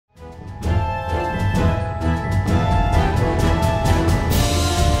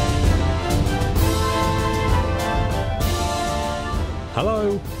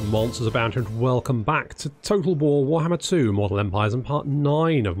MonstersAbound, and welcome back to Total War Warhammer 2 Model Empires and part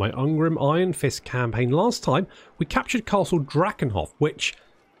 9 of my Ungrim Ironfist campaign. Last time we captured Castle Drakenhof, which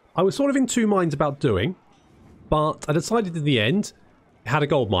I was sort of in two minds about doing, but I decided in the end it had a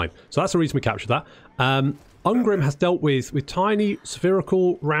gold mine, so that's the reason we captured that. Ungrim has dealt with tiny,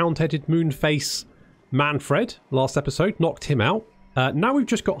 spherical, round-headed, moon-face Manfred last episode, knocked him out. Now we've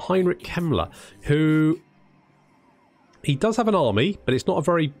just got Heinrich Kemmler, who... he does have an army, but it's not a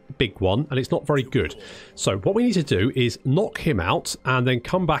very big one, and it's not very good. So what we need to do is knock him out, and then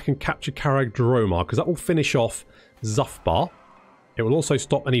come back and capture Karag Dromar, because that will finish off Zufbar. It will also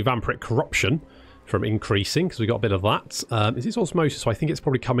stop any vampiric corruption from increasing, because we got a bit of that. Is this osmosis? So I think it's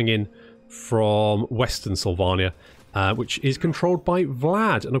probably coming in from Western Sylvania, which is controlled by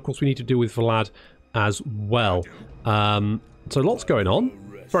Vlad, and of course we need to deal with Vlad as well. So lots going on.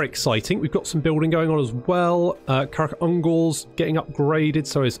 Very exciting. We've got some building going on as well. Karak Ungol's getting upgraded,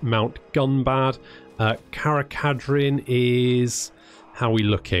 so is Mount Gunbad. Karakadrin is... how are we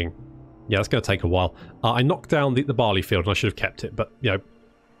looking? Yeah, that's going to take a while. I knocked down the barley field, and I should have kept it, but, you know,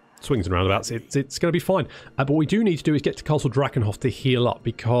 swings and roundabouts, it's going to be fine. But what we do need to do is get to Castle Drakenhof to heal up,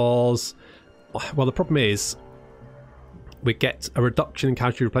 because, well, the problem is we get a reduction in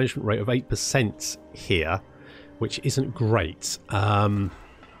casualty replenishment rate of 8% here, which isn't great.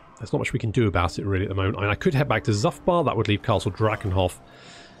 There's not much we can do about it really at the moment. I mean, I could head back to Zufbar. That would leave Castle Drakenhof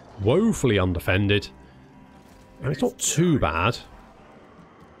woefully undefended. And it's not too bad.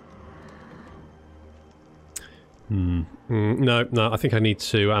 No, I think I need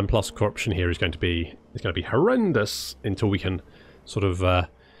to. And plus, corruption here is going to be horrendous until we can sort of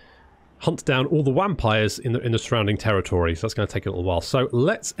hunt down all the vampires in the surrounding territory. So that's going to take a little while. So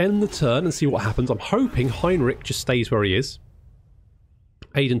let's end the turn and see what happens. I'm hoping Heinrich just stays where he is.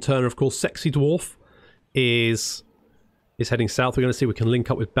 Aidan Turner, of course, Sexy Dwarf, is heading south. We're going to see if we can link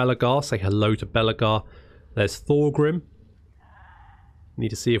up with Belagar, say hello to Belagar. There's Thorgrim. Need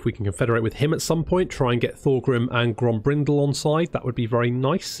to see if we can confederate with him at some point. Try and get Thorgrim and Grombrindle on side. That would be very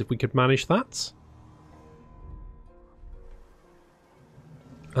nice if we could manage that.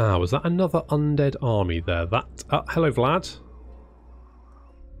 Ah, was that another undead army there? That. Hello, Vlad.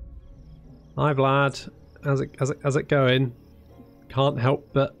 Hi, Vlad. How's it going? Can't help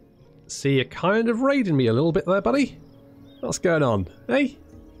but see you kind of raiding me a little bit there, buddy. What's going on? Hey?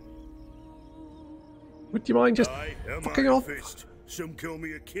 Would you mind just fucking off? Some call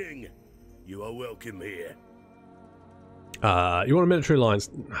me a king. You are welcome here. You want a military alliance?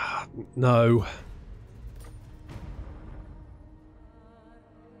 No.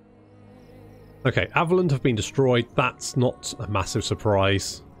 Okay, Averland have been destroyed. That's not a massive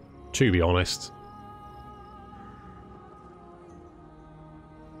surprise, to be honest.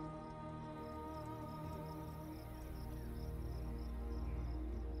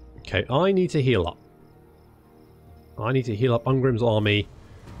 Okay, I need to heal up. I need to heal up Ungrim's army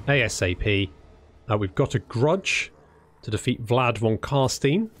ASAP. We've got a grudge to defeat Vlad von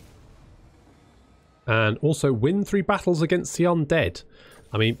Karstein. And also win 3 battles against the undead.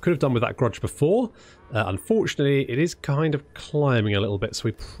 I mean, could have done with that grudge before. Unfortunately, it is kind of climbing a little bit, so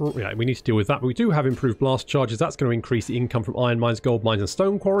we need to deal with that. But we do have improved blast charges. That's going to increase the income from iron mines, gold mines, and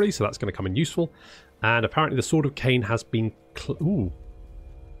stone quarries, so that's going to come in useful. And apparently the Sword of Cain has been... ooh.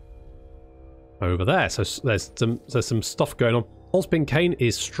 Over there, so there's some stuff going on. Osbin Cain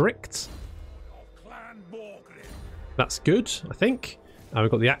is strict. That's good, I think. We've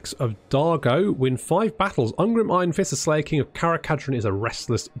got the Axe of Dargo. Win 5 battles. Ungrim Ironfist, the Slayer King of Karakadrin, is a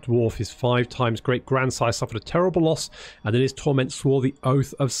restless dwarf. His 5 times great grandsire suffered a terrible loss, and in his torment swore the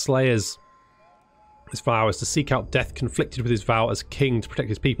Oath of Slayers. His vow is to seek out death, conflicted with his vow as king to protect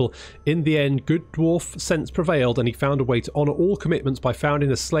his people. In the end, good dwarf sense prevailed, and he found a way to honour all commitments by founding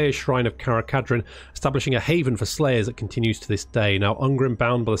the Slayers Shrine of Karakadrin, establishing a haven for slayers that continues to this day. Now, Ungrim,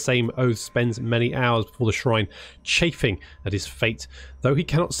 bound by the same oath, spends many hours before the shrine, chafing at his fate. Though he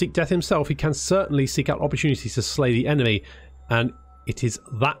cannot seek death himself, he can certainly seek out opportunities to slay the enemy, and it is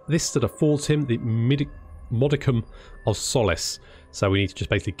this that affords him the modicum of solace. So we need to just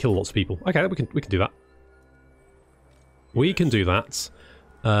basically kill lots of people. Okay, we can do that. We can do that.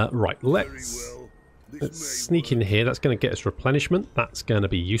 Right, let's sneak in here. That's going to get us replenishment. That's going to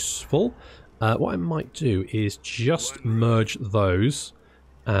be useful. What I might do is just merge those,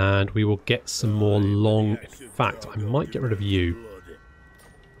 and we will get some more long... in fact, I might get rid of you.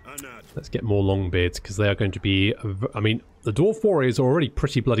 Let's get more Longbeards, because they are going to be... I mean, the Dwarf Warriors are already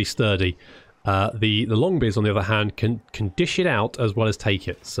pretty bloody sturdy. The Longbeards, on the other hand, can dish it out as well as take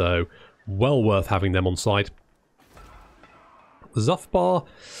it. So, well worth having them on side. Zufbar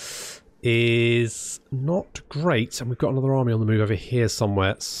is not great. And we've got another army on the move over here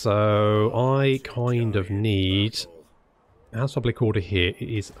somewhere. So I kind of need... How's public order here? It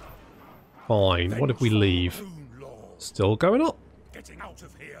is fine. What if we leave? Still going up.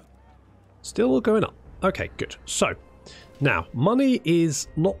 Still going up. Okay, good. So, now, money is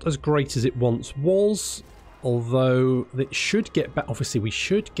not as great as it once was. Although, it should get back. Obviously, we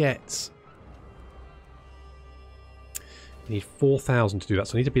should get... I need 4,000 to do that,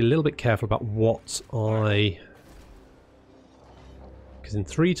 so I need to be a little bit careful about what I... Because in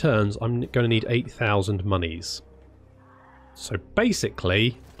 3 turns, I'm going to need 8,000 monies. So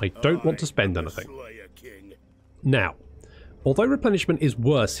basically, I don't want to spend anything. Now, although replenishment is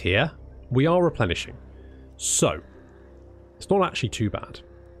worse here, we are replenishing. So, it's not actually too bad.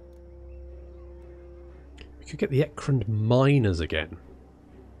 We could get the Ekrand miners again.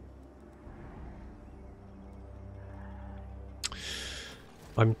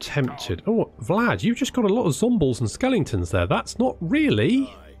 I'm tempted. Oh, Vlad, you've just got a lot of zombies and skeletons there. That's not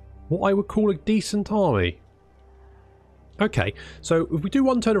really what I would call a decent army. Okay, so if we do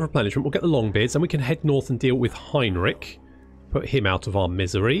 1 turn of replenishment, we'll get the Longbeards, and we can head north and deal with Heinrich. Put him out of our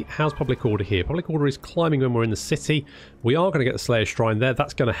misery. How's public order here? Public order is climbing when we're in the city. We are going to get the Slayer Shrine there.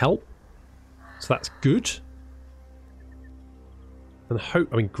 That's going to help. So that's good.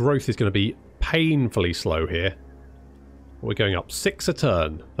 And growth is going to be painfully slow here. We're going up 6 a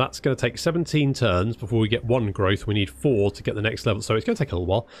turn. That's going to take 17 turns before we get 1 growth. We need 4 to get the next level. So it's going to take a little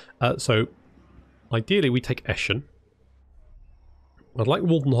while. So ideally we take Eschen. I'd like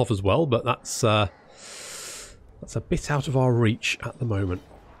Waldenhof as well, but that's a bit out of our reach at the moment.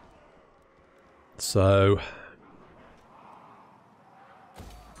 So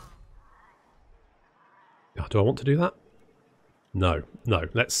do I want to do that? No.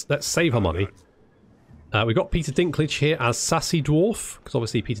 Let's save our money. We've got Peter Dinklage here as Sassy Dwarf, because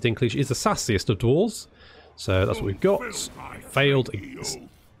obviously Peter Dinklage is the sassiest of dwarves. So that's what we've got. Failed.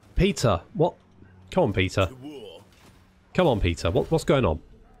 Peter, what? Come on, Peter. Come on, Peter. What's going on?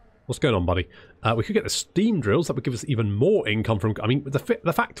 What's going on, buddy? We could get the steam drills. That would give us even more income from... I mean, the fact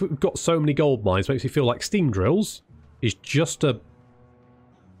that we've got so many gold mines makes me feel like steam drills is just a...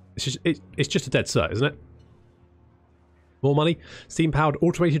 It's just a dead cert, isn't it? More money. Steam-powered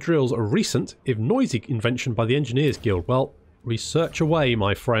automated drills are a recent, if noisy, invention by the Engineers Guild. Well, research away,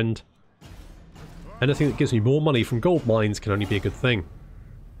 my friend. Anything that gives me more money from gold mines can only be a good thing.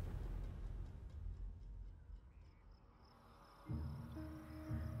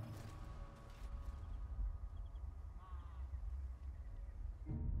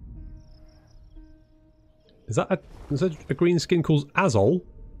 Is that a green skin called Azol?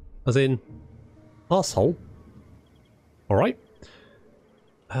 As in... arsehole? Alright.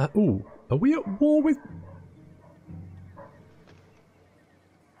 Ooh. Are we at war with...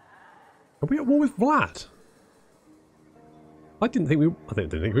 Are we at war with Vlad? I didn't think we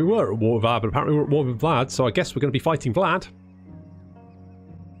were at war with Vlad, but apparently we're at war with Vlad, so I guess we're going to be fighting Vlad.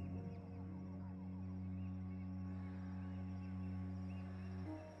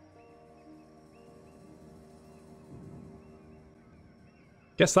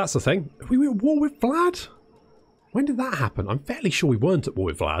 Guess that's the thing. Are we at war with Vlad? When did that happen? I'm fairly sure we weren't at war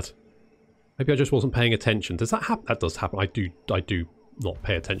with Vlad. Maybe I just wasn't paying attention. Does that happen? That does happen. I do not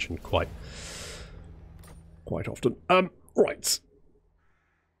pay attention quite often. Right.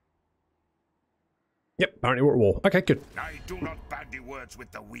 Yep, apparently we're at war. Okay, good. I do not bandy words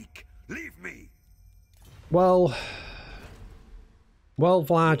with the weak. Leave me. Well,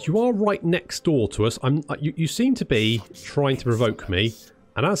 Vlad, you are right next door to us. You seem to be trying to provoke me,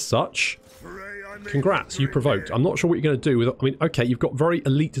 and as such, congrats, you provoked. I'm not sure what you're going to do with it. I mean, okay, you've got very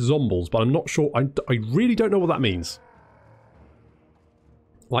elite zombies, but I'm not sure. I really don't know what that means.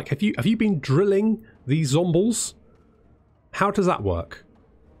 Like, have you been drilling these zombies? How does that work?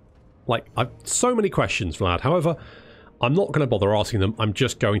 Like, I've so many questions, Vlad. However, I'm not going to bother asking them. I'm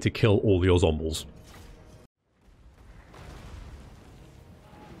just going to kill all your zombies.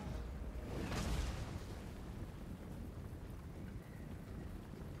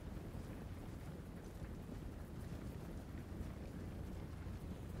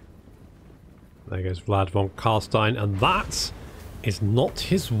 There goes Vlad von Karstein, and that is not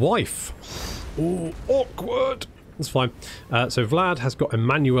his wife. Ooh, awkward. That's fine. So Vlad has got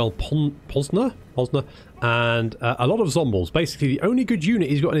Emmanuel Posner, and a lot of zombies. Basically, the only good unit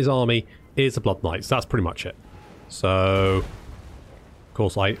he's got in his army is the Blood Knights. That's pretty much it. So, of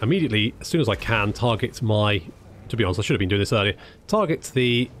course, I immediately, as soon as I can, target my... To be honest, I should have been doing this earlier. Target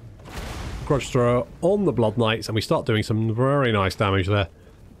the Grudge Thrower on the Blood Knights, and we start doing some very nice damage there.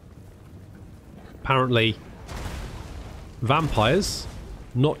 Apparently, vampires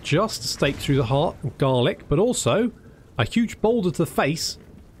Not just a stake through the heart and garlic, but also a huge boulder to the face.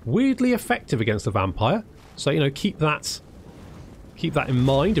 Weirdly effective against a vampire. So, you know, keep that in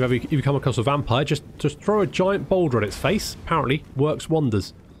mind. If ever you come across a vampire, just throw a giant boulder at its face. Apparently works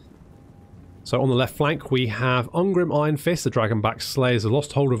wonders. So on the left flank we have Ungrim Ironfist, the Dragonback Slayers, the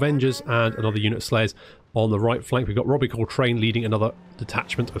Losthold Avengers, and another unit of Slayers. On the right flank we've got Robbie Coltrane leading another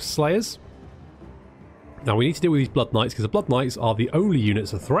detachment of Slayers. Now we need to deal with these Blood Knights because the Blood Knights are the only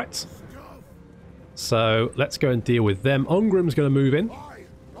units of threat. So let's go and deal with them. Ungrim's going to move in.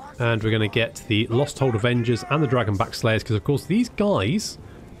 And we're going to get the Losthold Avengers and the Dragonback Slayers because of course these guys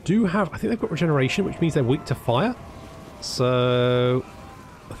do have, I think they've got regeneration, which means they're weak to fire. So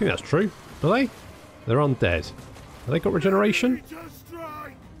I think that's true. Are they? They're undead. Have they got regeneration?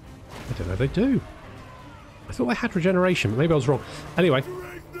 I don't know if they do. I thought they had regeneration, but maybe I was wrong. Anyway,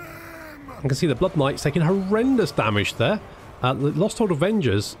 you can see the Blood Knights taking horrendous damage there. The Losthold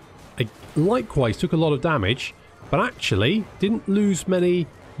Avengers likewise took a lot of damage, but actually didn't lose many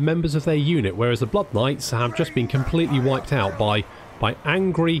members of their unit, whereas the Blood Knights have just been completely wiped out by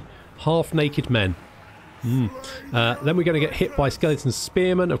angry, half-naked men. Then we're going to get hit by Skeleton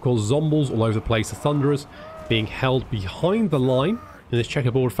Spearmen, of course Zombles all over the place, the Thunderers being held behind the line in this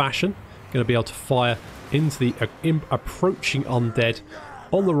checkerboard fashion. Going to be able to fire into the approaching undead.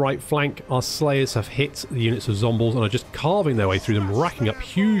 On the right flank, our Slayers have hit the units of Zombles and are just carving their way through them, racking up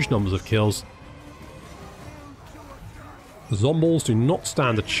huge numbers of kills. The Zombles do not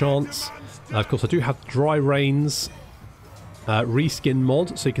stand a chance. Of course, I do have Dryrain's Reskin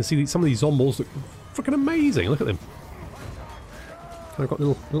mod, so you can see some of these Zombles look freaking amazing. Look at them. They've got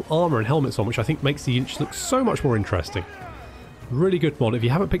little armour and helmets on, which I think makes the units look so much more interesting. Really good mod. If you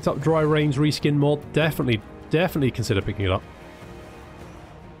haven't picked up Dryrain's Reskin mod, definitely consider picking it up.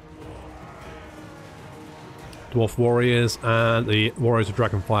 Dwarf Warriors and the Warriors of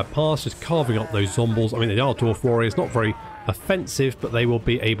Dragonfire Pass just carving up those Zombles. I mean, they are Dwarf Warriors, not very offensive, but they will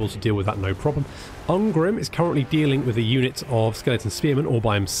be able to deal with that no problem. Ungrim is currently dealing with a unit of Skeleton Spearmen all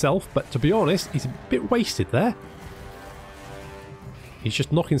by himself, but to be honest, he's a bit wasted there. He's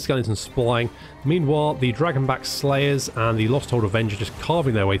just knocking skeletons flying. Meanwhile, the Dragonback Slayers and the Losthold Avenger just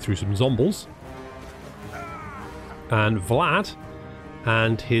carving their way through some Zombles. And Vlad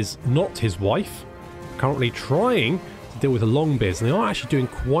and not his wife currently trying to deal with the Longbeards, and they are actually doing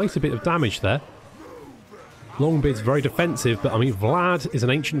quite a bit of damage there. Longbeard's very defensive, but I mean Vlad is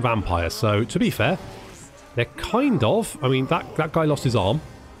an ancient vampire, so to be fair, they're kind of, I mean that guy lost his arm.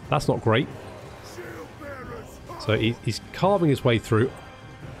 That's not great. So he's carving his way through.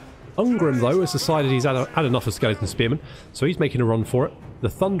 Ungrim, though, has decided he's had enough of Skeleton Spearmen, so he's making a run for it. The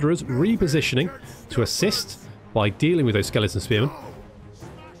Thunderers repositioning to assist by dealing with those Skeleton Spearmen.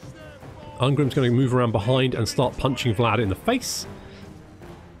 Ungrim's going to move around behind and start punching Vlad in the face,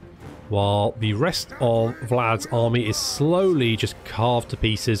 while the rest of Vlad's army is slowly just carved to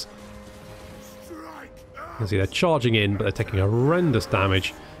pieces. You can see they're charging in, but they're taking horrendous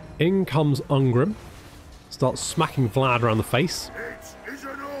damage. In comes Ungrim. Starts smacking Vlad around the face.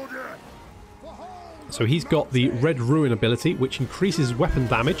 So he's got the Red Ruin ability, which increases weapon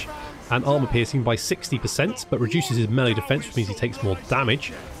damage and armor piercing by 60%, but reduces his melee defense, which means he takes more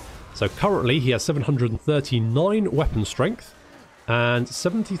damage. So currently he has 739 weapon strength and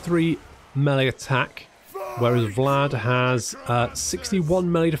 73 melee attack, whereas Vlad has 61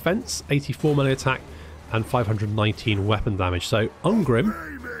 melee defense, 84 melee attack, and 519 weapon damage. So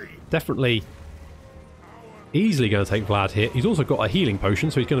Ungrim definitely easily going to take Vlad here. He's also got a healing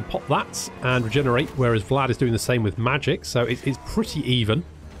potion, so he's going to pop that and regenerate, whereas Vlad is doing the same with magic, so it's pretty even.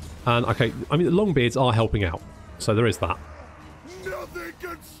 And okay, I mean the Longbeards are helping out, so there is that.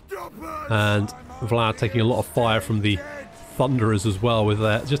 And Vlad taking a lot of fire from the Thunderers as well, with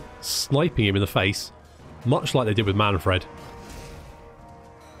just sniping him in the face, much like they did with Manfred.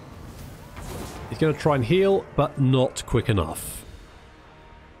 He's going to try and heal, but not quick enough.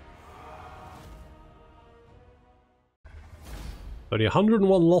 Only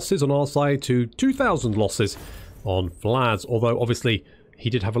 101 losses on our side to 2,000 losses on Vlad's, although obviously he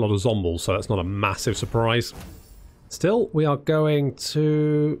did have a lot of Zombles, so that's not a massive surprise. Still, we are going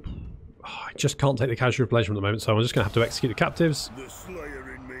to... I just can't take the Casualty Replenishment at the moment, so I'm just going to have to execute the captives.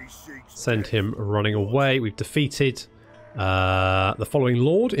 Send him running away. We've defeated the following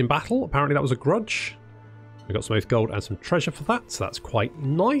Lord in battle. Apparently that was a grudge. We got some Oath Gold and some treasure for that, so that's quite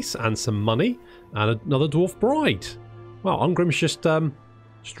nice. And some money. And another Dwarf Bride. Wow, Ungrim's just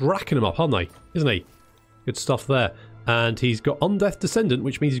racking them up, aren't they? Isn't he? Good stuff there. And he's got Undeath Descendant,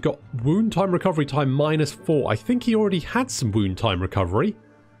 which means he's got Wound Time Recovery Time -4. I think he already had some Wound Time Recovery.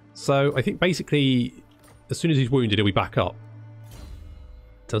 So I think basically, as soon as he's wounded, he'll be back up.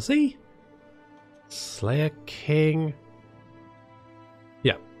 Does he? Slayer King.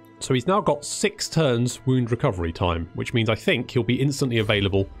 Yeah. So he's now got 6 turns wound recovery time, which means I think he'll be instantly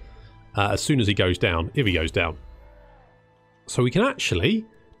available as soon as he goes down, if he goes down. So we can actually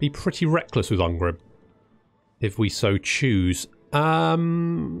be pretty reckless with Ungrim, if we so choose.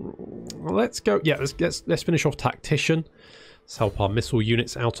 Let's go. Yeah, let's finish off Tactician. Let's help our missile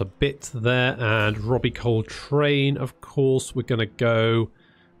units out a bit there. And Robbie Coltrane, of course, we're going to go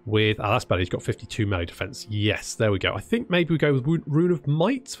with... Ah, that's better. He's got 52 melee defense. Yes, there we go. I think maybe we go with Rune of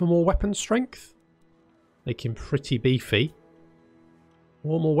Might for more weapon strength. Make him pretty beefy.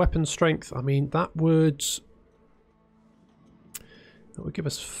 Or more weapon strength. I mean, that would give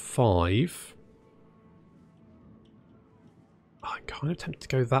us 5. I'm kind of tempted to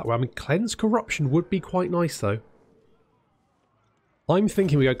go that way. I mean, Cleanse Corruption would be quite nice, though. I'm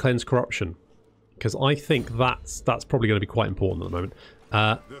thinking we go Cleanse Corruption, because I think that's probably going to be quite important at the moment.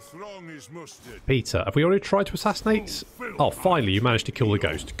 Peter, have we already tried to assassinate? Oh, finally, you managed to kill the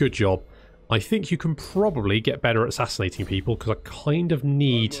ghost. Good job. I think you can probably get better at assassinating people, because I kind of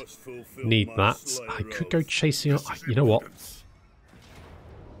need that. I could go chasing... You know what?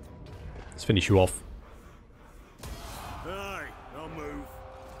 Let's finish you off.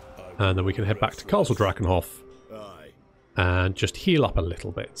 And then we can head back to Castle Drakenhof and just heal up a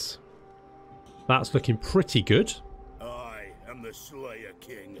little bit. That's looking pretty good. The Slayer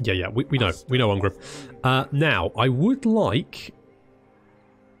King. Yeah, we know Ungrim. Now, I would like...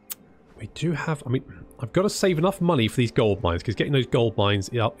 We do have... I mean, I've got to save enough money for these gold mines, because getting those gold mines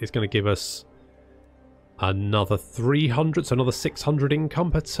up is going to give us another 300, so another 600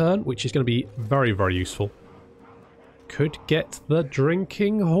 income per turn, which is going to be very, very useful. Could get the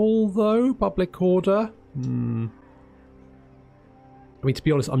drinking hall, though. Public order. I mean, to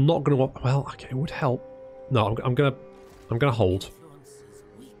be honest, I'm not going to... Well, okay, it would help. No, I'm going to hold.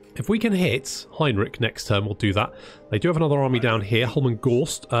 If we can hit Heinrich next turn, we'll do that. They do have another army down here.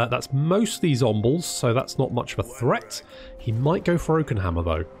 Holmengorst. That's mostly Zombies, so that's not much of a threat. He might go for Oakenhammer,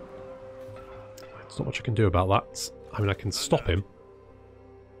 though. There's not much I can do about that. I mean, I can stop him.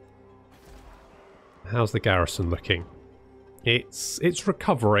 How's the garrison looking? It's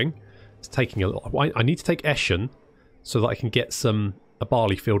recovering. It's taking a lot. I need to take Eschen so that I can get a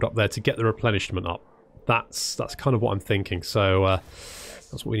barley field up there to get the replenishment up. That's kind of what I'm thinking. So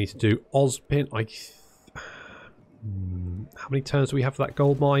that's what we need to do. Ozpin, how many turns do we have for that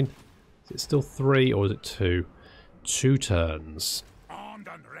gold mine? Is it still 3 or is it 2? 2 turns. Armed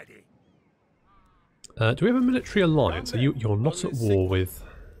and ready. Do we have a military alliance? You're not at war with...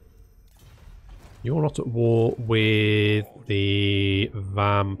 You're not at war with the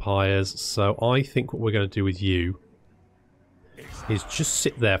vampires, so I think what we're going to do with you is just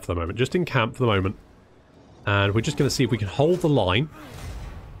sit there for the moment, just in camp for the moment, and we're just going to see if we can hold the line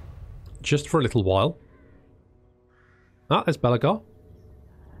just for a little while. Ah, there's Belagar. So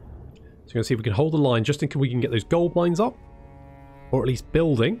we're going to see if we can hold the line just in case we can get those gold mines up, or at least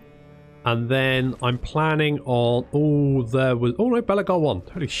building. And then I'm planning on... Oh, there was... Oh no, Belagar won.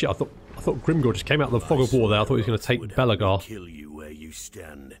 Holy shit, I thought Grimgor just came out of the fog of war there. I thought he was going to take Belagar.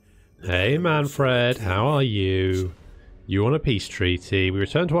 Hey Manfred, how are you? You on a peace treaty. We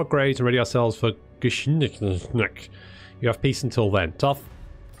return to our graves and ready ourselves for Geschnicknack. You have peace until then. Tough.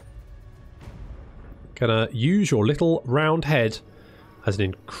 Gonna use your little round head as an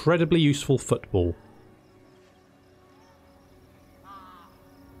incredibly useful football.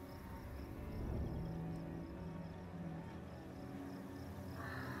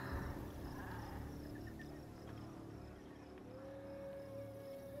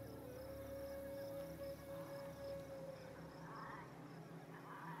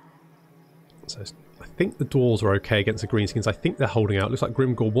 So I think the Dwarves are okay against the Greenskins. I think they're holding out. Looks like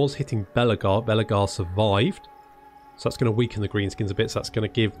Grimgor was hitting Belagar. Belagar survived. So that's going to weaken the Greenskins a bit. So that's going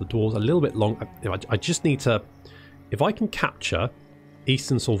to give the Dwarves a little bit long. I just need to... If I can capture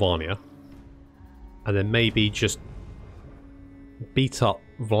Eastern Sylvania and then maybe just beat up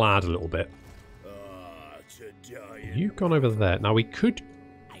Vlad a little bit. You've gone over there. Now we could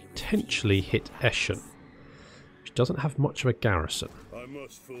potentially hit Eschen, which doesn't have much of a garrison. I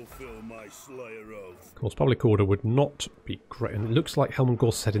must fulfill my Slayer oath. Of course, public order would not be great, and it looks like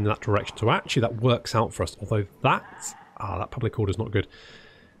Helmengor's heading in that direction. So actually, that works out for us. Although that public order is not good.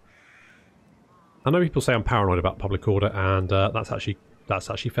 I know people say I'm paranoid about public order, and that's actually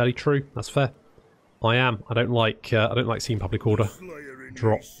fairly true. That's fair. I am. I don't like seeing public order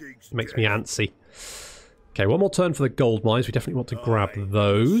drop. It makes me antsy. Okay, one more turn for the gold mines. We definitely want to grab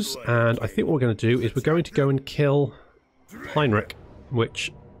those, and I think what we're going to do is we're going to go and kill Heinrich,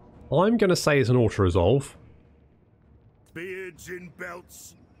 which I'm going to say is an auto-resolve. Beards in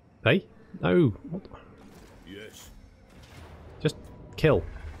belts, Hey? No. What? Yes. Just kill.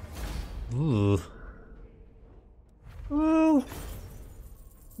 Ugh. Well,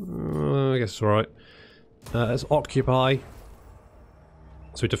 I guess it's alright. Let's occupy.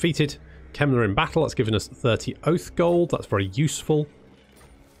 So we defeated Kemner in battle. That's given us 30 oath gold. That's very useful.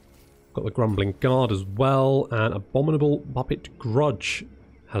 Got the Grumbling Guard as well. And Abominable Puppet Grudge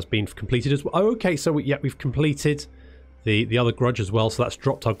has been completed as well. Oh, okay, so we've completed the other grudge as well. So that's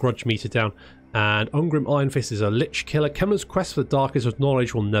dropped our grudge meter down. And Ungrim Ironfist is a Lich Killer. Kemner's quest for the darkest of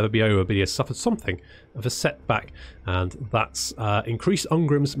knowledge will never be over, but he has suffered something of a setback. And that's increased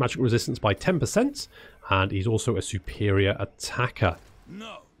Ungrim's magical resistance by 10%. And he's also a superior attacker.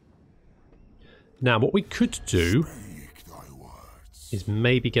 No. Now, what we could do is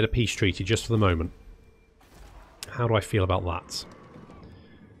maybe get a peace treaty just for the moment. How do I feel about that?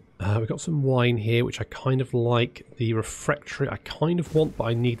 We've got some wine here, which I kind of like. The refractory I kind of want, but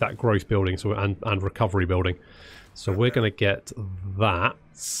I need that growth building and recovery building. So we're going to get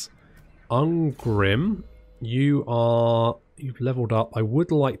that. Ungrim, you've leveled up. I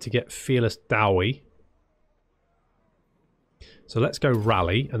would like to get Fearless Dowie. So let's go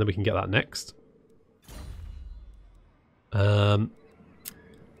Rally, and then we can get that next.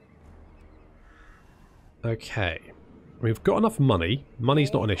 Okay. We've got enough money.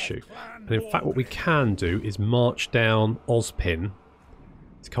 Money's not an issue. And in fact, what we can do is march down Ozpin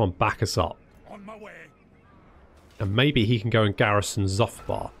to come and back us up. And maybe he can go and garrison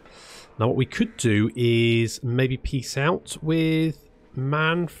Zuthbar. Now, what we could do is maybe peace out with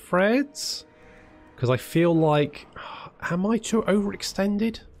Manfred. Because I feel like... Am I too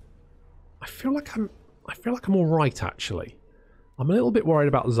overextended? I feel like I'm all right, actually. I'm a little bit worried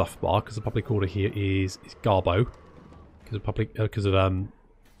about Zuthbar because the public order here is Garbo. Because of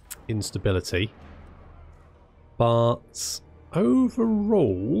instability, but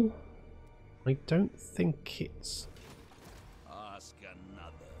overall, I don't think it's. Ask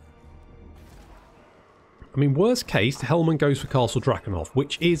another. I mean, worst case, Hellman goes for Castle Drakenhof,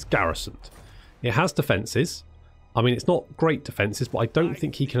 which is garrisoned. It has defences. I mean, it's not great defences, but I don't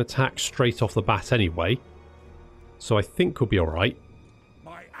think he can attack straight off the bat anyway. So I think we'll be all right.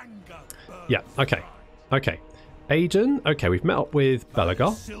 Yeah. Okay. Okay. Aiden, okay, we've met up with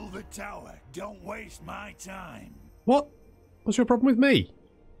Belagar. Silver Tower, don't waste my time. What? What's your problem with me?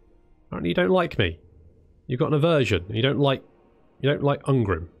 Apparently you don't like me. You've got an aversion. You don't like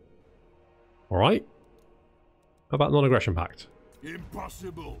Ungrim. Alright? How about non-aggression pact?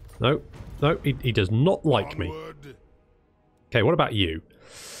 Impossible. No, he does not like me. Okay, what about you?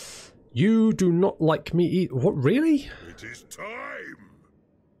 You do not like me either. What, really? It is time.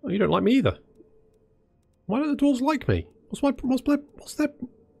 Oh, you don't like me either. Why don't the dwarves like me? What's their...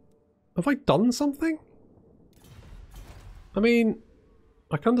 Have I done something? I mean,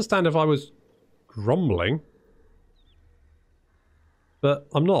 I can understand if I was grumbling, but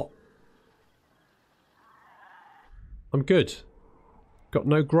I'm not. I'm good. Got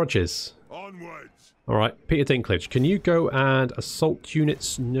no grudges. Onwards. Alright, Peter Dinklage, can you go and assault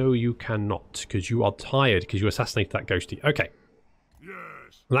units? No, you cannot, because you are tired, because you assassinated that ghosty. Okay.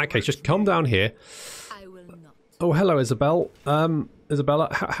 Yes. In that case, just come down here. Oh, hello, Isabel. Isabella,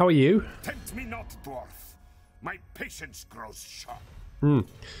 how are you? Tempt me not, dwarf. My patience grows short.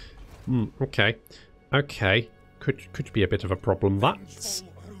 Okay. Okay. Could be a bit of a problem, that.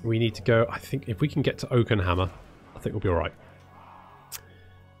 We need to go... I think if we can get to Oakenhammer, I think we'll be alright.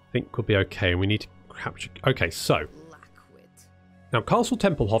 I think we'll be okay. We need to capture... Okay, so... Now, Castle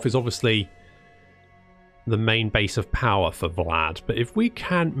Tempelhof is obviously the main base of power for Vlad, but if we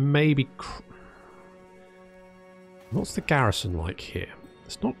can maybe... What's the garrison like here?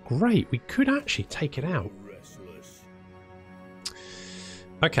 It's not great. We could actually take it out.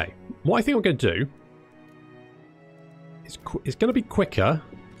 Okay, what I think I'm going to do is it's going to be quicker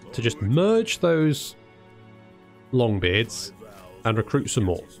to just merge those Longbeards and recruit some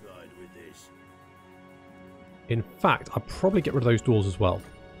more. In fact, I'll probably get rid of those doors as well.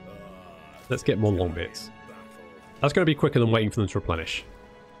 Let's get more Longbeards. That's going to be quicker than waiting for them to replenish.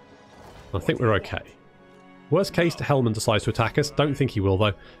 I think we're okay. Worst case, Hellman decides to attack us. Don't think he will,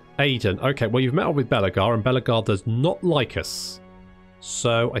 though. Aiden. Okay, well, you've met up with Belagar, and Belagar does not like us.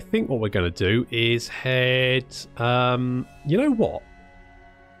 So I think what we're going to do is head... you know what?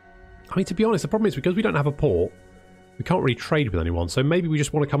 I mean, to be honest, the problem is because we don't have a port, we can't really trade with anyone. So maybe we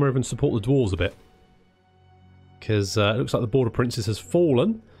just want to come over and support the dwarves a bit. Because it looks like the Border Princess has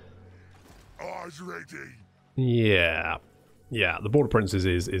fallen. Ours ready. Yeah. Yeah, the Border Princess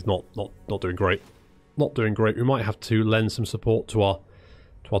is not doing great. Not doing great. We might have to lend some support to our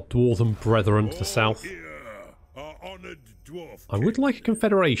dwarven brethren to the south. Here are honored dwarf. I would like a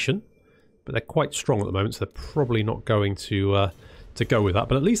confederation, but they're quite strong at the moment, so they're probably not going to go with that.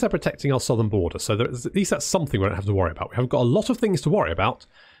 But at least they're protecting our southern border, so at least that's something we don't have to worry about. We haven't got a lot of things to worry about,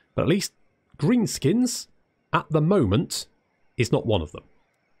 but at least greenskins, at the moment, is not one of them.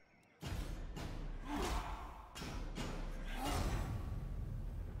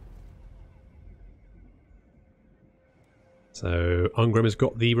 So Ungrim has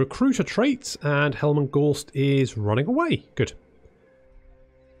got the recruiter trait, and Helman Gorst is running away. Good.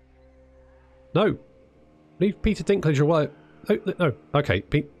 No. Leave Peter Dinklage away. No. Okay,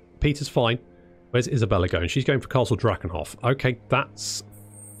 Peter's fine. Where's Isabella going? She's going for Castle Drakenhof. Okay, that's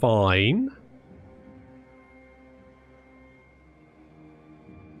fine.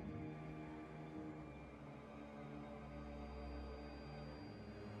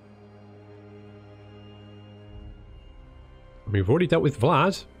 We've already dealt with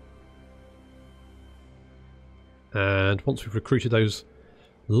Vlad. And once we've recruited those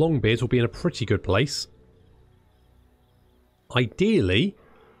Longbeards, we'll be in a pretty good place. Ideally,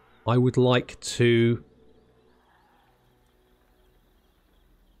 I would like to...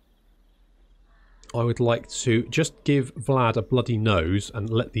 just give Vlad a bloody nose and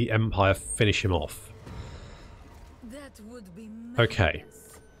let the Empire finish him off. That would be okay.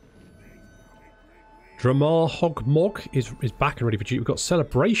 Dramar Hogmog is back and ready for duty. We've got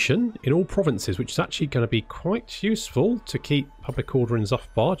Celebration in all provinces, which is actually going to be quite useful to keep public order in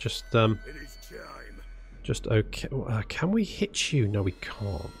Zufbar. Just okay. Can we hit you? No, we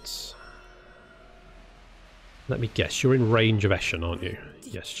can't. Let me guess. You're in range of Eschen, aren't you?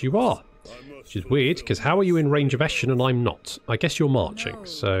 Yes, you are. Which is weird, because how are you in range of Eschen and I'm not? I guess you're marching,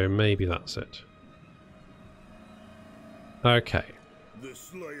 so maybe that's it. Okay. The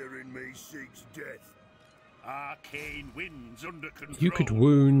slayer in me seeks death. Arcane winds under control. You could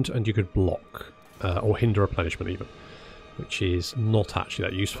wound and you could block, or hinder replenishment even, which is not actually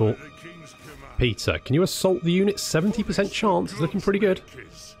that useful. Peter, can you assault the unit? 70% chance. It's looking pretty good.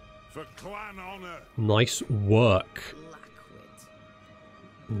 Nice work.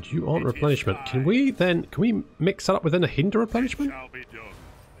 And you aren't replenishment. Can we mix that up with then a hinder replenishment?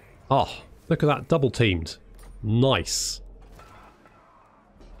 Oh, look at that, double teamed. Nice.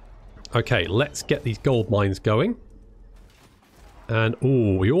 Okay, let's get these gold mines going. And,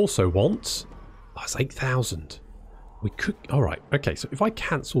 oh, we also want... Oh, it's 8,000. We could... Alright, okay, so if I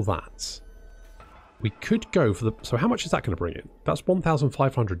cancel that, we could go for the... So how much is that going to bring in? That's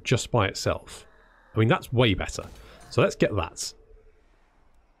 1,500 just by itself. I mean, that's way better. So let's get that.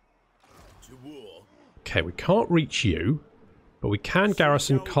 Okay, we can't reach you, but we can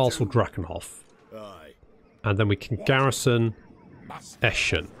garrison Castle Drakenhof. And then we can garrison...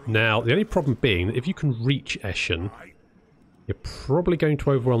 Eschen. Now, the only problem being that if you can reach Eschen, you're probably going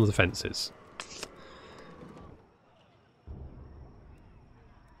to overwhelm the defences.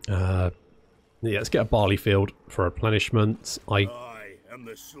 Yeah, let's get a barley field for replenishment. I am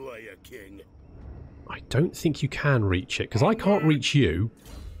the Slayer King. I don't think you can reach it, because I can't reach you,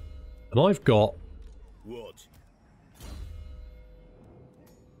 and I've got... What?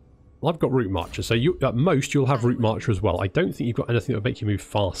 I've got Route Marcher, so you, at most you'll have Route Marcher as well. I don't think you've got anything that will make you move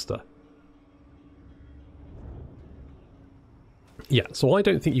faster. Yeah, so I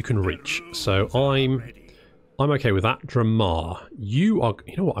don't think you can reach. So I'm okay with that. Dramar, you are...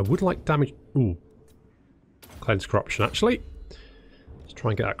 You know what, I would like damage... Ooh. Cleanse corruption, actually. Let's try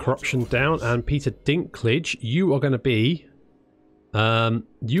and get that corruption down. And Peter Dinklage, you are going to be...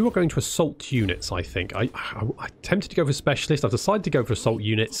 you are going to assault units, I think. I tempted to go for specialist. I've decided to go for assault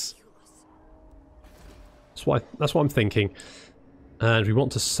units. That's what I'm thinking. And we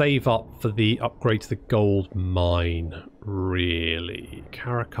want to save up for the upgrade to the gold mine, really.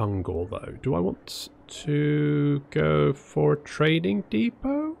 Karakungor, though. Do I want to go for a trading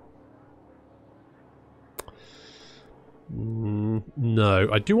depot? No.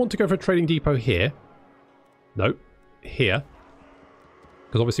 I do want to go for a trading depot here. No. Here.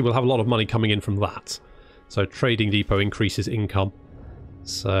 Because obviously we'll have a lot of money coming in from that. So trading depot increases income.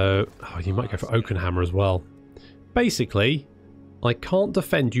 So, oh, you might go for Oakenhammer as well. Basically, I can't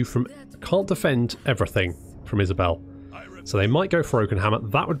defend you from... Can't defend everything from Isabel. So they might go for Oakenhammer.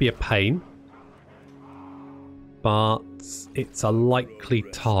 That would be a pain. But it's a likely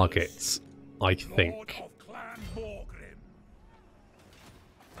target, I think.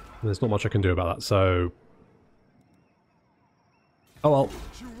 There's not much I can do about that, so... Oh well.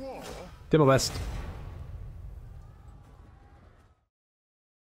 Did my best.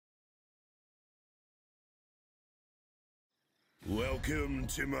 Welcome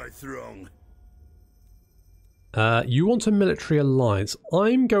to my throng. You want a military alliance.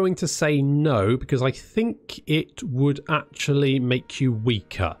 I'm going to say no, because I think it would actually make you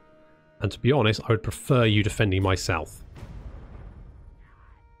weaker. And to be honest, I would prefer you defending my south.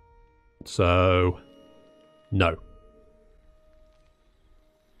 So, no.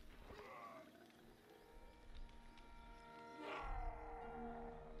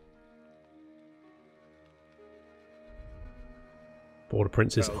 Border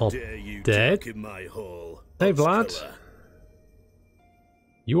princes are dead. Hey Vlad.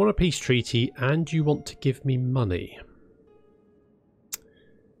 You want a peace treaty and you want to give me money.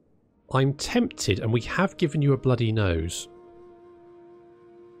 I'm tempted, and we have given you a bloody nose.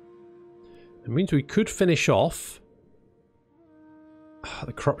 It means we could finish off.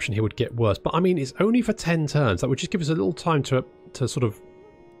 The corruption here would get worse, but I mean it's only for 10 turns. That would just give us a little time to sort of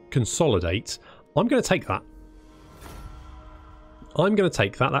consolidate. I'm going to take that. I'm going to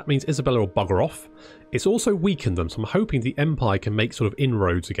take that. That means Isabella will bugger off. It's also weakened them, so I'm hoping the Empire can make sort of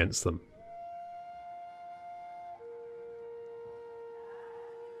inroads against them.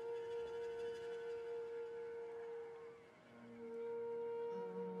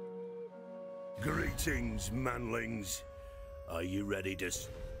 Greetings, manlings. Are you ready to...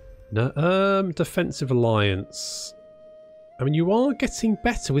 No, defensive alliance. I mean, you are getting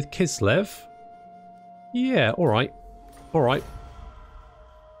better with Kislev. Yeah, alright. Alright.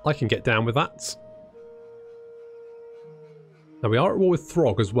 I can get down with that. Now, we are at war with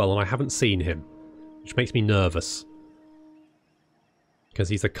Throg as well, and I haven't seen him, which makes me nervous. Because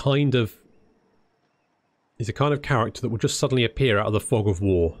he's a kind of character that will just suddenly appear out of the fog of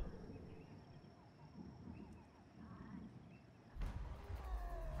war.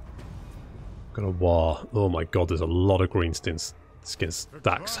 Got a war. Oh my god, there's a lot of green skin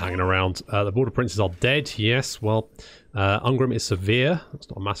stacks hanging around. The border princes are dead, yes. Well, Ungrim is severe. That's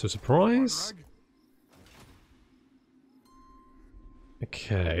not a massive surprise.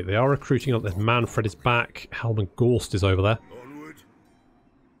 Okay, they are recruiting up. There's Manfred is back. Helman Gorst is over there.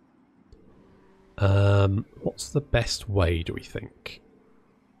 What's the best way, do we think?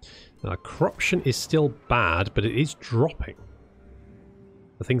 Corruption is still bad, but it is dropping.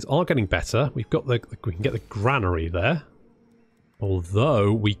 Things are getting better. We can get the granary there.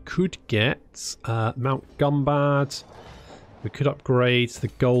 Although we could get Mount Gumbad. We could upgrade the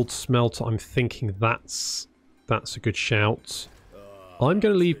gold smelter. I'm thinking that's a good shout. I'm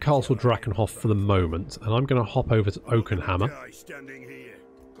going to leave Castle Drakenhof for the moment, and I'm going to hop over to Oakenhammer.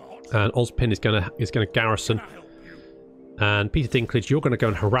 And Ozpin is going to garrison. And Peter Dinklage, you're going to go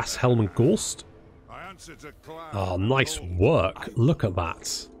and harass Helman Gorst. Oh, nice work. Look at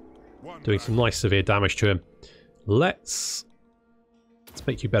that. Doing some nice severe damage to him. Let's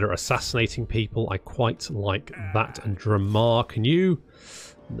make you better at assassinating people. I quite like that. And Dramar, can you...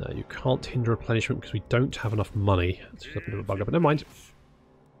 No, you can't hinder replenishment because we don't have enough money. It's just a bit of a bugger, but never mind.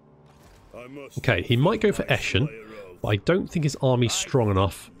 Okay, he might go for Eshen, but I don't think his army's strong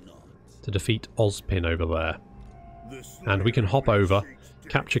enough to defeat Ozpin over there. And we can hop over,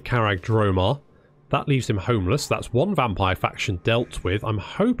 capture Karag Dromar. That leaves him homeless. That's one vampire faction dealt with. I'm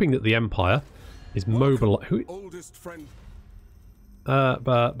hoping that the Empire is mobile. Who?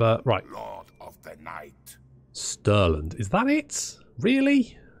 Right. Lord of the Night. Stirland. Is that it? Really?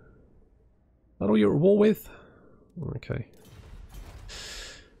 Is that all you're at war with? Okay.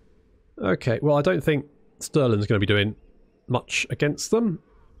 Okay, well, I don't think Stirland's going to be doing much against them.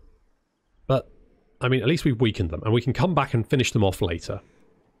 But, I mean, at least we've weakened them. And we can come back and finish them off later.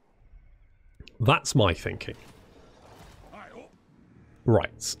 That's my thinking.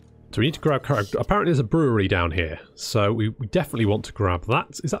 Right. So we need to grab... Apparently there's a brewery down here. So we definitely want to grab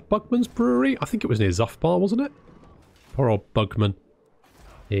that. Is that Bugman's brewery? I think it was near Zuffbar, wasn't it? Poor old Bugman.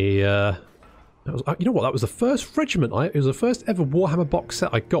 He... that was, you know what? That was the first regiment. It was the first ever Warhammer box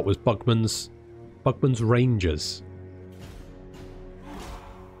set I got was Bugman's Rangers.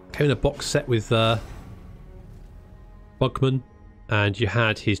 Came in a box set with Bugman. And you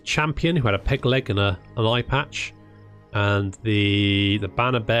had his champion, who had a peg leg and an eye patch, and the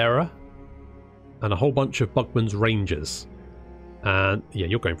banner bearer, and a whole bunch of Bugman's Rangers. And yeah,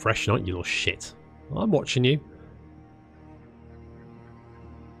 you're going fresh, aren't you, little shit? I'm watching you.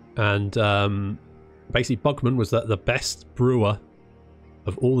 And basically, Bugman was the best brewer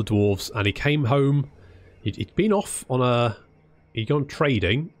of all the dwarves, and he came home. He'd been off on he'd gone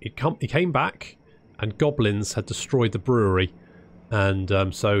trading. He came back, and goblins had destroyed the brewery.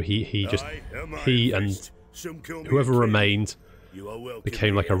 And so he and whoever remained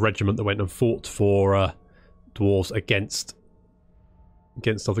became like a regiment that went and fought for dwarves against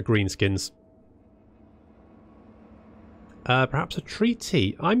other greenskins. Perhaps a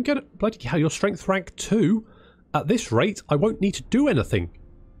treaty. I'm gonna... Bloody hell, your strength rank 2? At this rate, I won't need to do anything.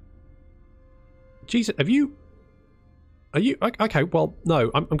 Jesus, have you... Are you... Okay, well,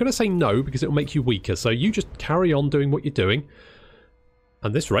 no. I'm going to say no because it'll make you weaker. So you just carry on doing what you're doing.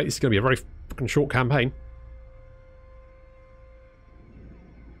 And this rate, this is going to be a very fucking short campaign.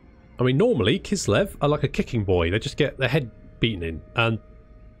 I mean, normally, Kislev are like a kicking boy. They just get their head beaten in. And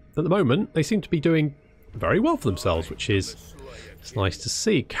at the moment, they seem to be doing very well for themselves, which is it's nice to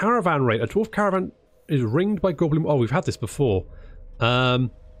see. Caravan raid. A dwarf caravan is ringed by goblin... Oh, we've had this before.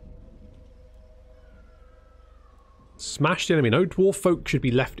 Smash the enemy. No dwarf folk should be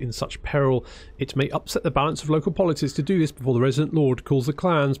left in such peril. It may upset the balance of local politics to do this before the resident lord calls the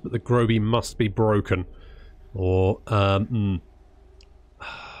clans, but the Groby must be broken. Or, fuck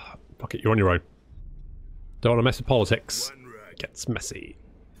it, you're on your own. Don't want to mess with politics. It gets messy.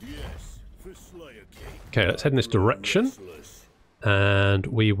 Okay, let's head in this direction. And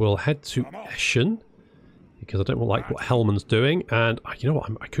we will head to Eschen. Because I don't like what Hellman's doing. And, you know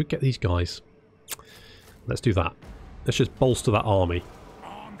what, I could get these guys. Let's do that. Let's just bolster that army.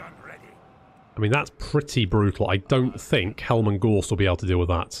 I mean, that's pretty brutal. I don't think Hellman Gorst will be able to deal with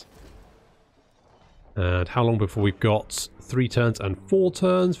that. And how long before we've got 3 turns and 4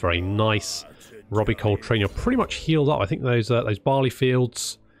 turns? Very nice. Robbie Coltrane, you're pretty much healed up. I think those barley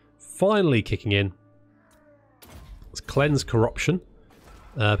fields finally kicking in. Let's cleanse corruption.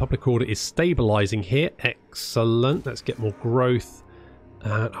 Public order is stabilising here. Excellent. Let's get more growth.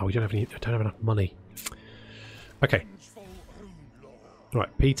 Oh, we don't have enough money. Okay. Right,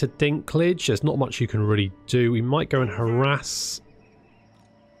 Peter Dinklage. There's not much you can really do. We might go and harass.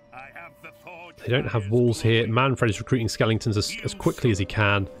 They don't have walls here. Manfred is recruiting skeletons as quickly as he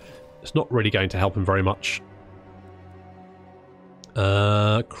can. It's not really going to help him very much.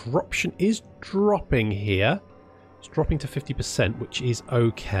 Corruption is dropping here. It's dropping to 50%, which is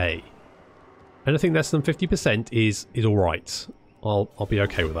okay. Anything less than 50% is alright. I'll be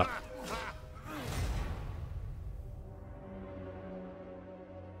okay with that.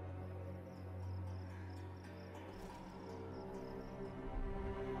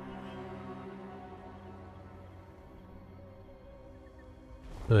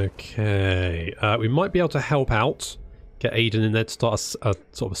 Okay, we might be able to help out. Get Aiden in there to start a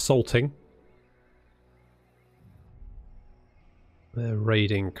sort of assaulting. They're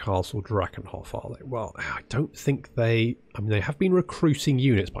raiding Castle Drakenhof, are they? Well, I don't think they... I mean, they have been recruiting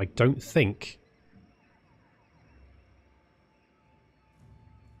units, but I don't think...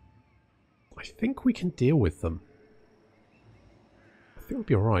 I think we can deal with them. I think we'll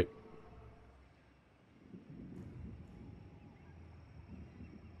be alright.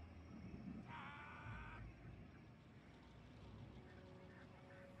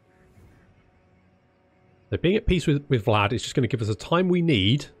 So being at peace with Vlad is just going to give us the time we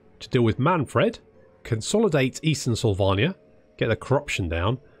need to deal with Manfred, consolidate Eastern Sylvania, get the corruption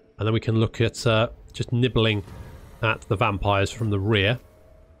down, and then we can look at just nibbling at the vampires from the rear,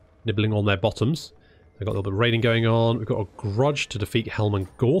 nibbling on their bottoms. They've got a little bit of raiding going on. We've got a grudge to defeat Hellman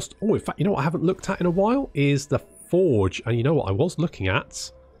Gorst. Oh, in fact, you know what I haven't looked at in a while is the Forge. And you know what I was looking at?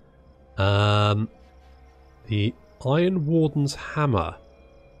 The Iron Warden's Hammer.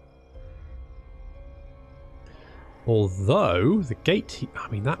 Although, the gate... I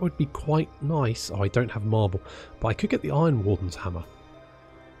mean, that would be quite nice. Oh, I don't have marble. But I could get the Iron Warden's Hammer.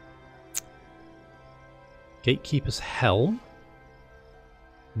 Gatekeeper's Helm.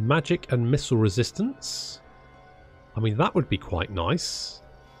 Magic and Missile Resistance. I mean, that would be quite nice.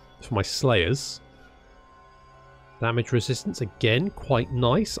 For my Slayers. Damage Resistance, again, quite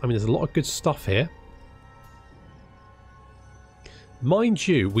nice. I mean, there's a lot of good stuff here. Mind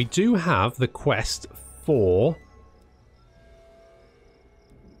you, we do have the quest for...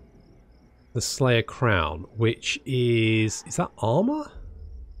 the Slayer Crown, which is that armor?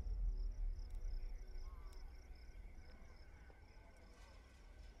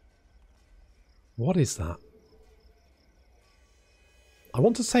 What is that? I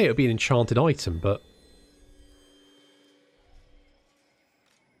want to say it would be an enchanted item, but...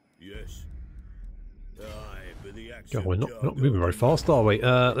 Yes. God, we're not moving very fast, are we?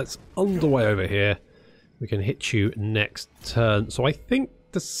 Let's underway over here. We can hit you next turn. So I think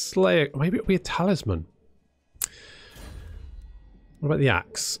the Slayer... maybe it'll be a talisman. What about the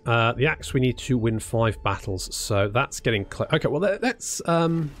axe? The axe, we need to win 5 battles, so that's getting close. Okay, well, let's...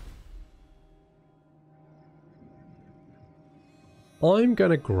 I'm going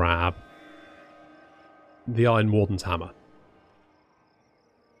to grab the Iron Warden's Hammer.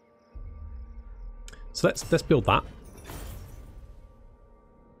 So let's build that.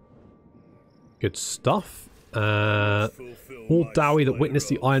 Good stuff. All Dowie that witnessed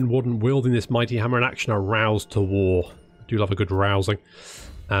the Iron Warden wielding this mighty hammer in action are roused to war. I do love a good rousing.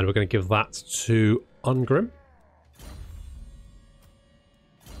 And we're going to give that to Ungrim.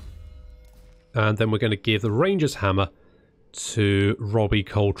 And then we're going to give the Ranger's Hammer to Robbie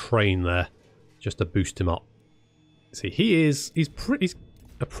Coltrane there, just to boost him up. See, he's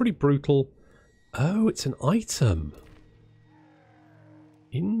a pretty brutal... Oh, it's an item.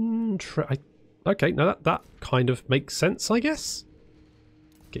 Okay, now that kind of makes sense, I guess.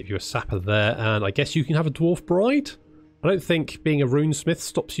 Give you a sapper there, and I guess you can have a dwarf bride. I don't think being a runesmith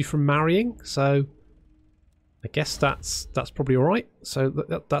stops you from marrying, so I guess that's probably all right. So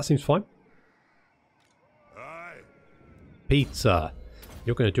that seems fine. Peter,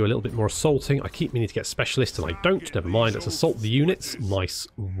 you're going to do a little bit more assaulting. I keep meaning to get specialist, and I don't. Never mind. Let's assault the units. Nice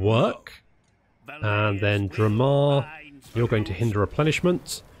work. And then Dramar, you're going to hinder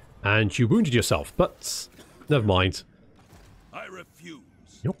replenishment, and you wounded yourself, but never mind.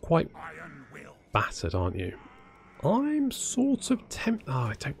 You're quite battered, aren't you? I'm sort of tempted. Oh,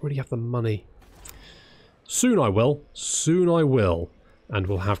 I don't really have the money. Soon I will. Soon I will. And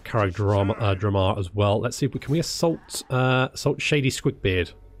we'll have Carag Dramar as well. Let's see if we can assault Shady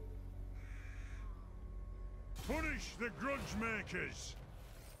Squigbeard. Punish the grudge makers.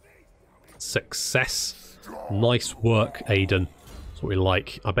 Success. Nice work, Aiden. That's what we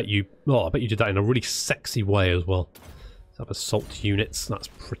like. I bet you did that in a really sexy way as well. Let's have assault units. That's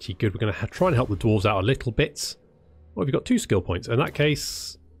pretty good. We're going to try and help the dwarves out a little bit. Well, we've got 2 skill points. In that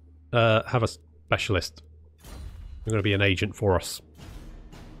case, have a specialist. They're going to be an agent for us.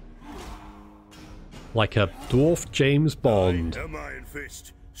 Like a dwarf James Bond. I am Iron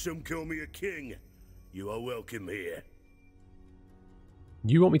Fist. Some call me a king. You are welcome here.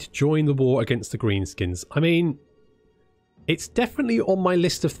 You want me to join the war against the Greenskins? I mean, it's definitely on my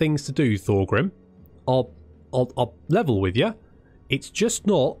list of things to do, Thorgrim. I'll level with you. It's just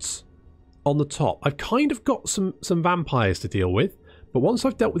not on the top. I've kind of got some vampires to deal with, but once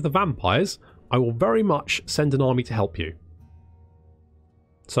I've dealt with the vampires, I will very much send an army to help you.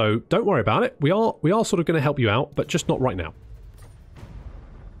 So don't worry about it. We are sort of going to help you out, but just not right now.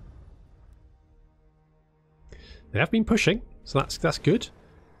 They have been pushing, so that's good.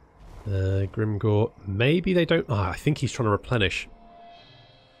 Grimgore, maybe they don't... I think he's trying to replenish.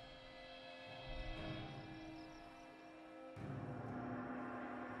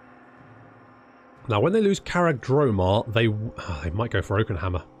 Now, when they lose Carag Dromar, they might go for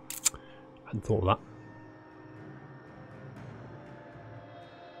Oakenhammer. I hadn't thought of that.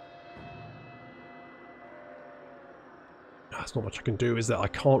 There's not much I can do, is that I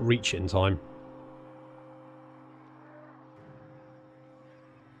can't reach it in time.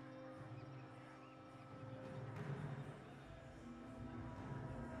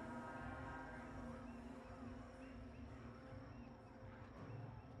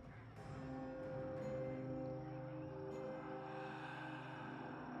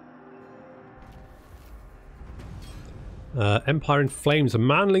 Empire in Flames. The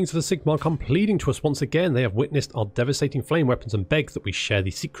manlings of the Sigmar come pleading to us once again. They have witnessed our devastating flame weapons and beg that we share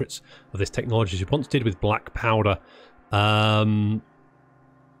the secrets of this technology as we once did with black powder. Umgi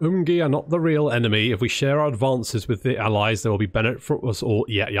are not the real enemy. If we share our advances with the allies, there will be benefit for us all.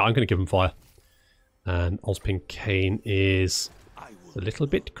 Yeah, I'm going to give them fire. And Ozpin Kane is a little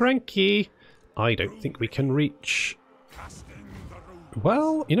bit cranky. I don't think we can reach...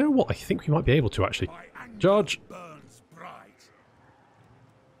 Well, you know what? I think we might be able to, actually. Judge!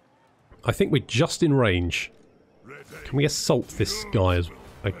 I think we're just in range. Can we assault this guy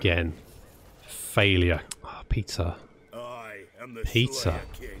again? Failure. Oh, Peter. Peter.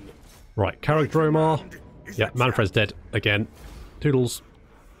 Right, Carag Dromar. Yeah, Manfred's dead again. Toodles.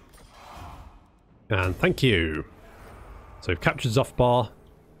 And thank you. So we've captured Zuffbar.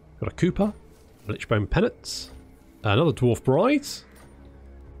 Got a Cooper. Lichbone Pennant. Another Dwarf Bride.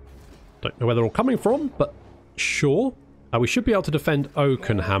 Don't know where they're all coming from, but sure. We should be able to defend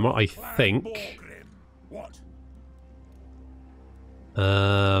Oakenhammer, I think.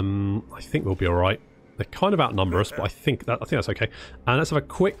 I think we'll be alright. They kind of outnumber us, but I think that's okay. And let's have a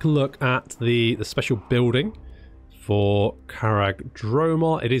quick look at the special building for Carag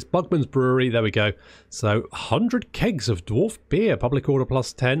Dromar. It is Bugman's Brewery. There we go. So 100 kegs of dwarf beer. Public order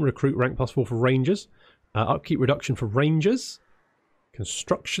 +10. Recruit rank +4 for Rangers. Upkeep reduction for Rangers.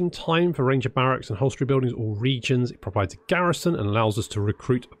 Construction time for Ranger barracks and holstery buildings or regions. It provides a garrison and allows us to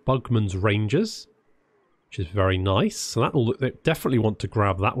recruit Bugman's Rangers, which is very nice. So that will they definitely want to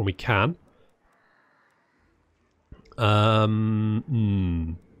grab that when we can.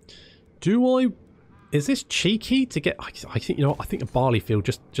 Do I? Is this cheeky to get? I think I think a barley field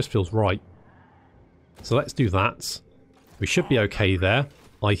just feels right. So let's do that. We should be okay there,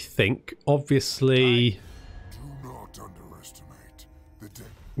 I think. Obviously... Do not underestimate the depth.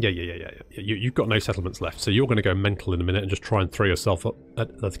 Yeah. You've got no settlements left, so you're going to go mental in a minute and just try and throw yourself up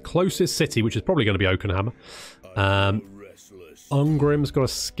at the closest city, which is probably going to be Oakenhammer. Ungrim's got a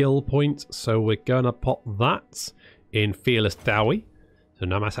skill point, so we're going to pop that in Fearless Dowie. So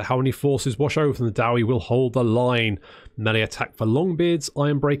no matter how many forces wash over from the Dowie, will hold the line. Melee attack for Longbeards,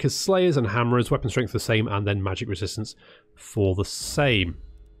 Ironbreakers, Slayers, and Hammerers. Weapon strength the same, and then magic resistance for the same.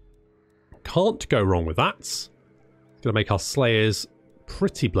 Can't go wrong with that. It's going to make our Slayers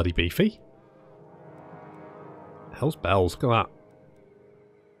pretty bloody beefy. Hell's bells, look at that.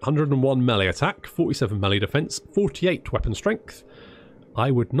 101 melee attack, 47 melee defense, 48 weapon strength.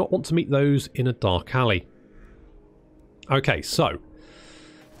 I would not want to meet those in a dark alley. Okay, so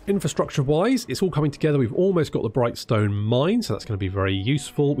infrastructure-wise, it's all coming together. We've almost got the Brightstone Mine, so that's going to be very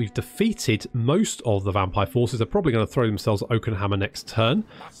useful. We've defeated most of the vampire forces. They're probably going to throw themselves at Oakenhammer next turn,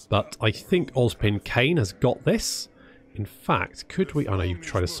 but I think Ozpin Kane has got this. In fact, could we... Oh no, you've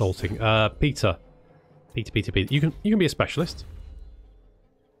tried assaulting. Peter. You can be a specialist.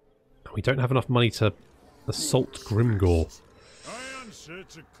 We don't have enough money to assault Grimgore. I answer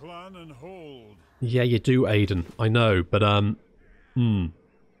to clan and hold. Yeah, you do, Aiden. I know, but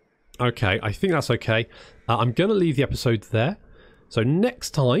okay, I think that's okay. I'm going to leave the episode there. So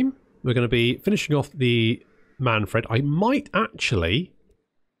next time, we're going to be finishing off the Manfred. I might actually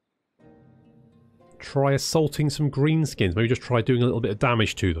try assaulting some greenskins. Maybe just try doing a little bit of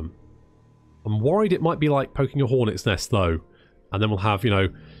damage to them. I'm worried it might be like poking a hornet's nest, though. And then we'll have, you know,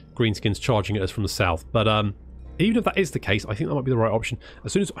 greenskins charging at us from the south. But even if that is the case, I think that might be the right option.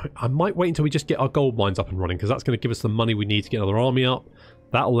 As soon as I might wait until we just get our gold mines up and running, because that's going to give us the money we need to get another army up.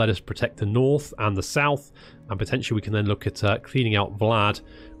 That'll let us protect the north and the south, and potentially we can then look at cleaning out Vlad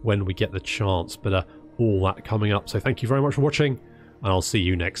when we get the chance. But all that coming up. So thank you very much for watching, and I'll see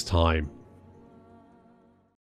you next time.